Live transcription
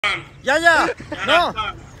Yeah. No.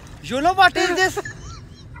 You know what is this?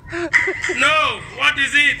 No. What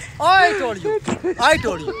is it? I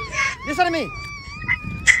told you. Listen to me.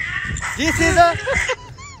 This is the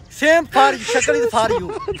same for shakal is for you.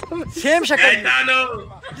 Same shakal. I don't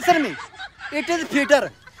know. Listen to me. It is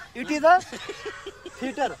theater. It is a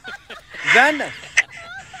theater. When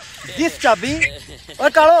this chubby or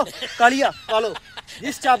kalo.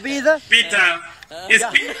 This chubby is a Peter. It's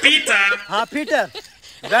Peter. Peter.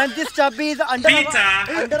 When this chubby is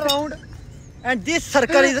underground and this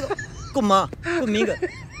circle is kumming.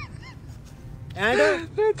 And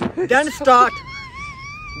then start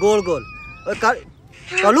goal.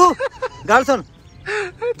 Kaloo, Garson,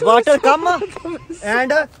 water come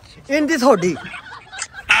and in this hoodie.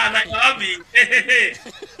 My hobby.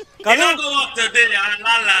 Kaloo, go up today.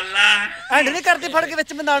 La. and नहीं करते फड़ के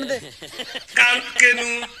विच मैदान दे. Kalke nu.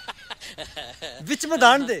 विच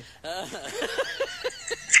मैदान दे.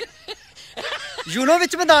 You know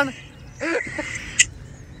which मैदान?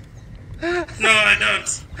 No, I don't.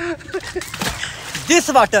 This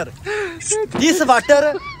water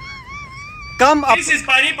come up. This is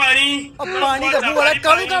pani. पानी का मुंह वाला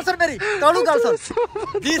कालू गालसन मेरी कालू गालसन.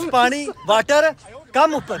 This पानी water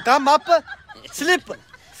come up slip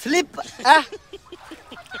slip.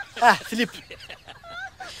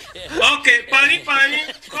 Okay, pani,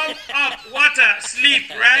 come up, water, sleep,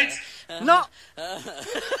 right? No.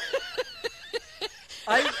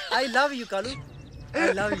 I love you, Kalu.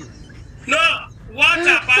 I love you. No,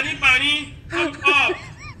 water, pani, come up.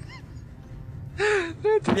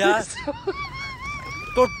 Yeah.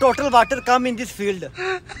 Total water come in this field.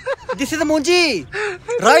 This is the munji.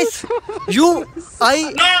 Rice. You.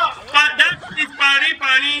 I. No, but that is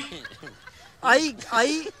pani.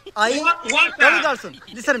 Water. Kalu Galson.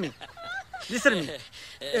 Listen to me. This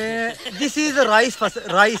is the rice.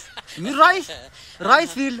 You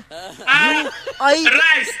rice field.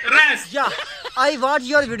 Rice. Yeah. I watch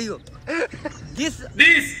your video. This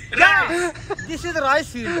Rice. This is the rice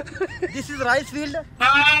field.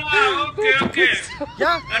 Okay.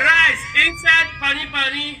 Yeah. Rice inside pani.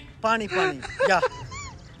 Pani. Yeah.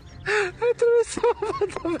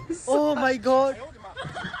 Oh my God.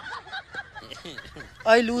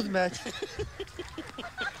 I lose match.